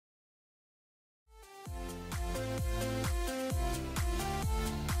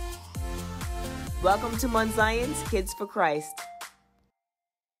Welcome to Mount Zion's Kids for Christ.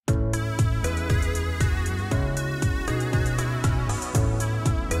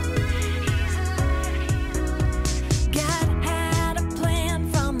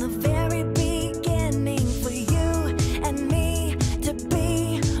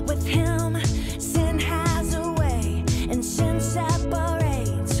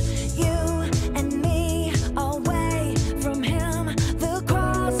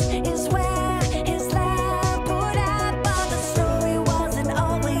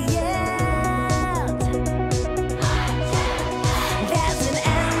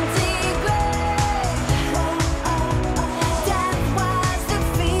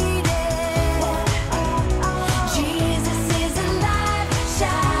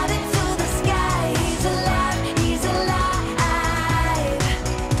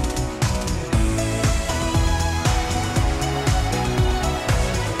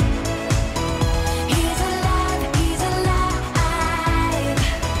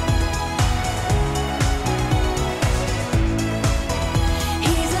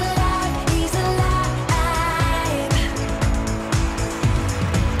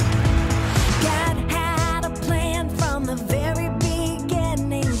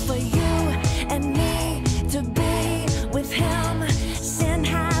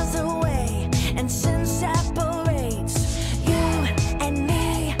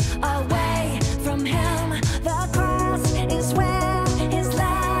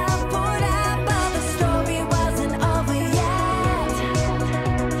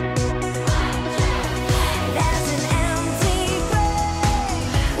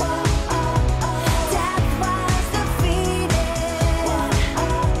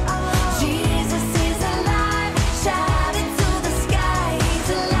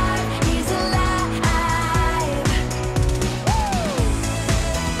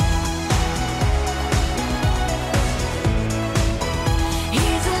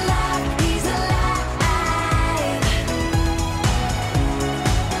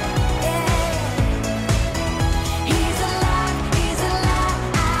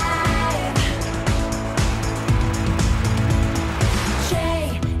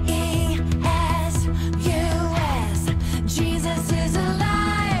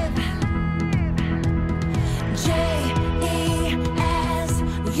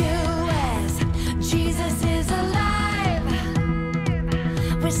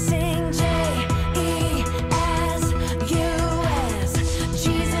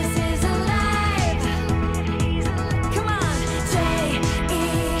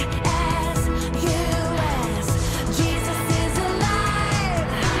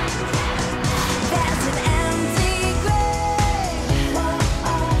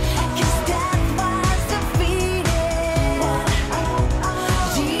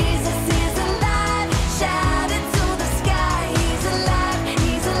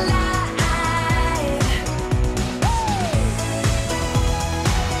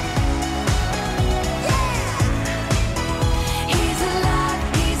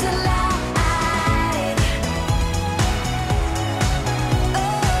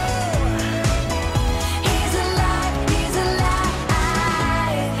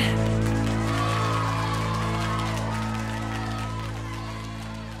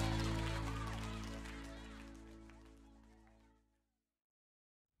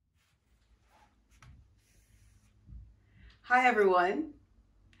 Hi everyone,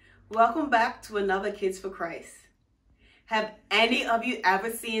 welcome back to another Kids for Christ. Have any of you ever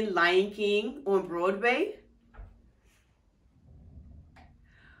seen Lion King on Broadway?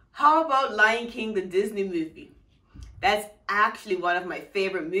 How about Lion King, the Disney movie? That's actually one of my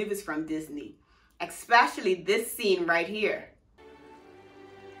favorite movies from Disney, especially this scene right here.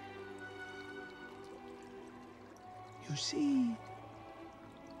 You see,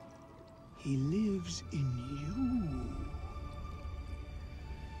 he lives in you.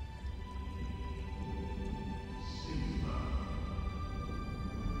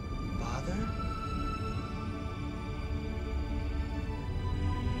 Father?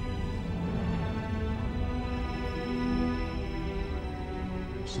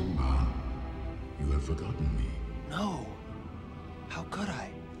 Simba, you have forgotten me. No. How could I?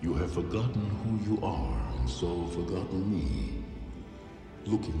 You have forgotten who you are, and so forgotten me.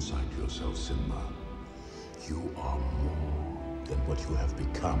 Look inside yourself, Simba. You are more than what you have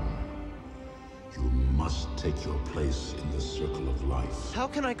become. You must take your place in the circle of life. How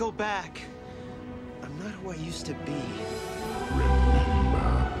can I go back? I'm not who I used to be. Remember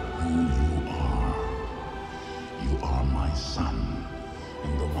who you are. You are my son,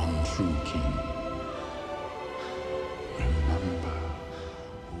 and the one true king. Remember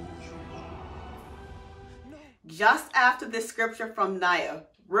who you are. just after this scripture from Naya,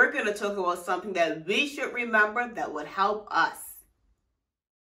 we're going to talk about something that we should remember that would help us.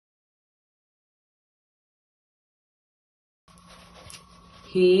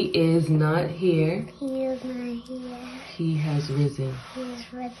 He is not here. He is not here. He has risen. He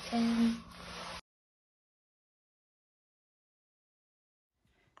is risen.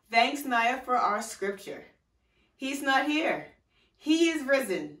 Thanks, Naya, for our scripture. He's not here. He is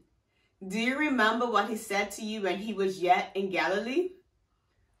risen. Do you remember what he said to you when he was yet in Galilee?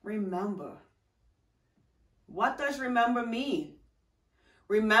 Remember. What does remember mean?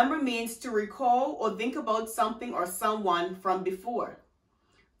 Remember means to recall or think about something or someone from before.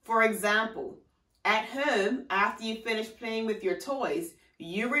 For example, at home, after you finish playing with your toys,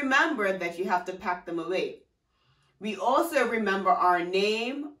 you remember that you have to pack them away. We also remember our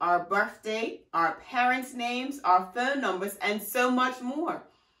name, our birthday, our parents' names, our phone numbers, and so much more.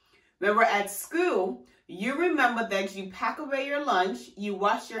 When we're at school, you remember that you pack away your lunch, you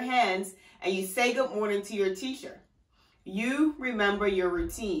wash your hands, and you say good morning to your teacher. You remember your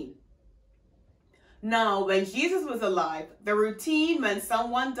routine. Now, when Jesus was alive, the routine when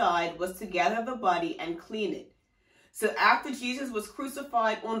someone died was to gather the body and clean it. So after Jesus was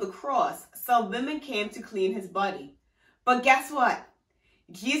crucified on the cross, some women came to clean his body. But guess what?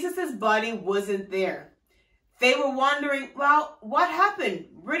 Jesus' body wasn't there. They were wondering, well, what happened?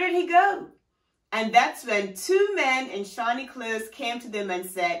 Where did he go? And that's when two men in shiny clothes came to them and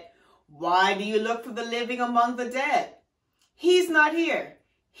said, why do you look for the living among the dead? He's not here.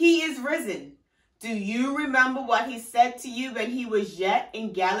 He is risen. Do you remember what he said to you when he was yet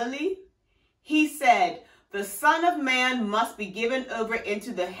in Galilee? He said, the Son of Man must be given over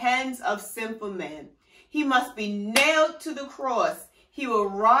into the hands of sinful men. He must be nailed to the cross. He will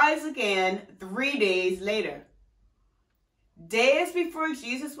rise again 3 days later. Days before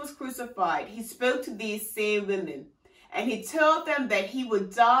Jesus was crucified, he spoke to these same women, and he told them that he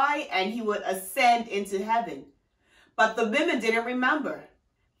would die and he would ascend into heaven. But the women didn't remember.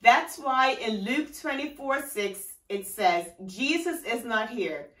 That's why in Luke 24:6, it says, Jesus is not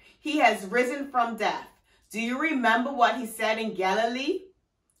here. He has risen from death. Do you remember what he said in Galilee?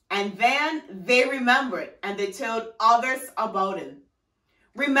 And then they remembered and they told others about him.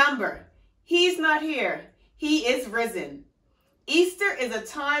 Remember, he's not here. He is risen. Easter is a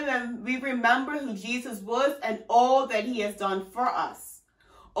time when we remember who Jesus was and all that he has done for us.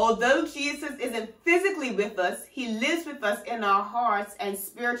 Although Jesus isn't physically with us, he lives with us in our hearts and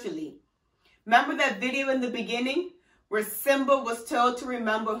spiritually. Remember that video in the beginning where Simba was told to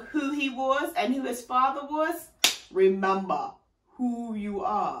remember who he was and who his father was? Remember who you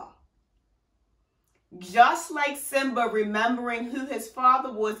are. Just like Simba remembering who his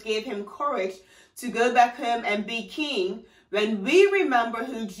father was gave him courage to go back home and be king, when we remember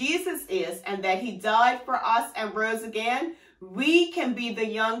who Jesus is and that he died for us and rose again, we can be the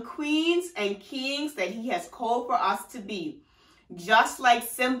young queens and kings that he has called for us to be. Just like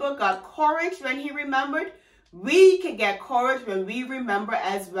Simba got courage when he remembered, we can get courage when we remember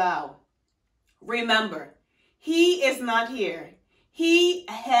as well. Remember, he is not here. He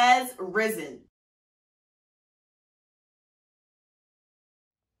has risen.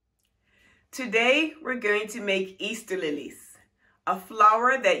 Today, we're going to make Easter lilies, a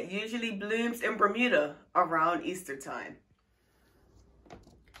flower that usually blooms in Bermuda around Easter time.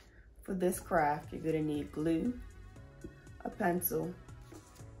 For this craft, you're going to need glue, a pencil,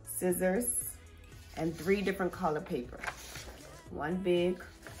 scissors, and 3 different color paper. One big,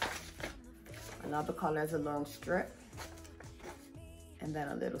 another color as a long strip, and then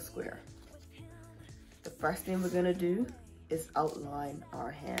a little square. The first thing we're going to do is outline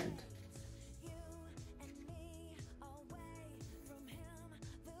our hand.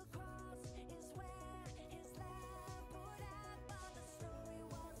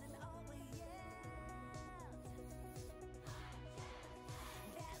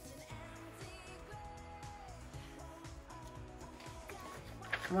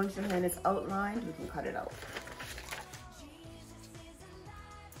 Once your hand is outlined, we can cut it out.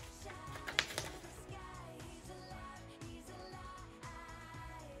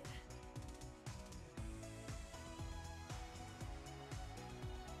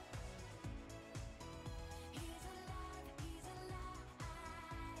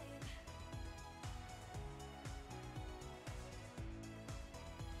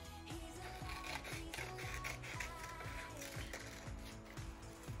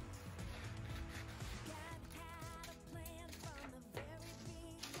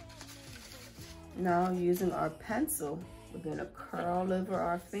 Now, using our pencil, we're going to curl over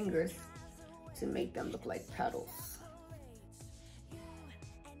our fingers to make them look like petals.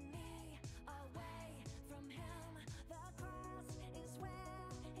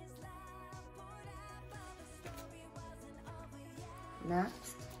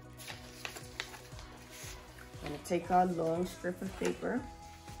 Next, I'm going to take our long strip of paper,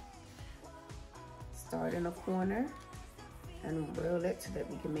 start in a corner, and roll it so that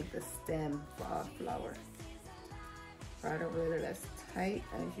we can make the stem for our flower. Try to roll it as tight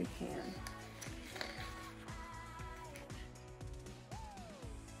as you can.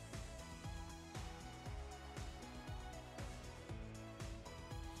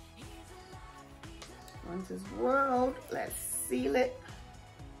 Once it's rolled, let's seal it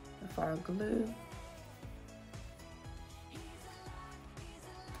with our glue.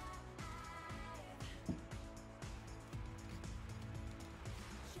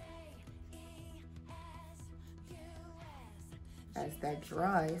 As that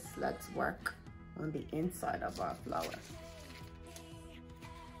dries, let's work on the inside of our flower.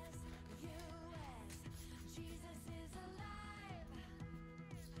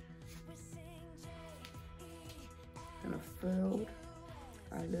 Gonna fold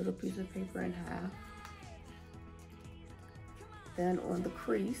our little piece of paper in half. Then on the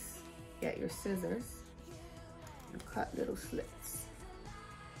crease, get your scissors and cut little slits.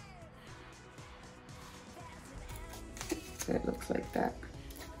 So it looks like that.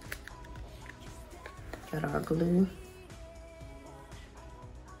 Get our glue.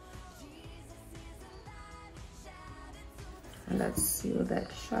 And let's seal that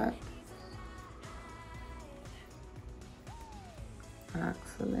shut.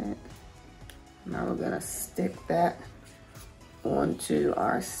 Excellent. Now we're gonna stick that onto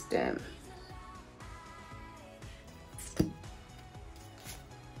our stem.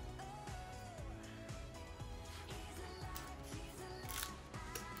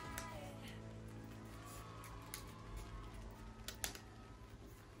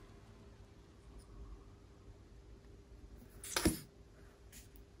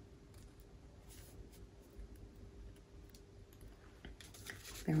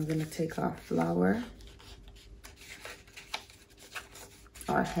 Then we're gonna take our flower,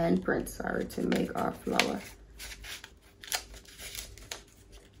 our handprint, sorry, to make our flower.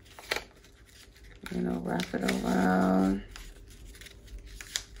 Wrap it around.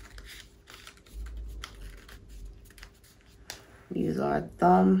 Use our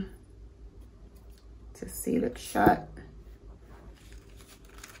thumb to seal it shut.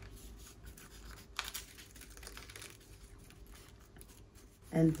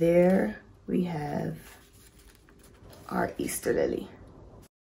 And there we have our Easter lily.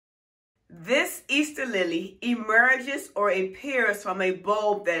 This Easter lily emerges or appears from a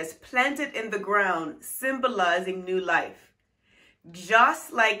bulb that is planted in the ground, symbolizing new life.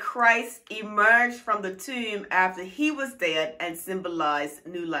 Just like Christ emerged from the tomb after he was dead and symbolized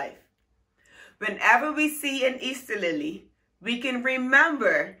new life. Whenever we see an Easter lily, we can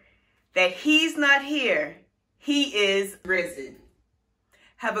remember that he's not here, he is risen.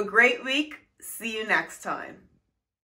 Have a great week. See you next time.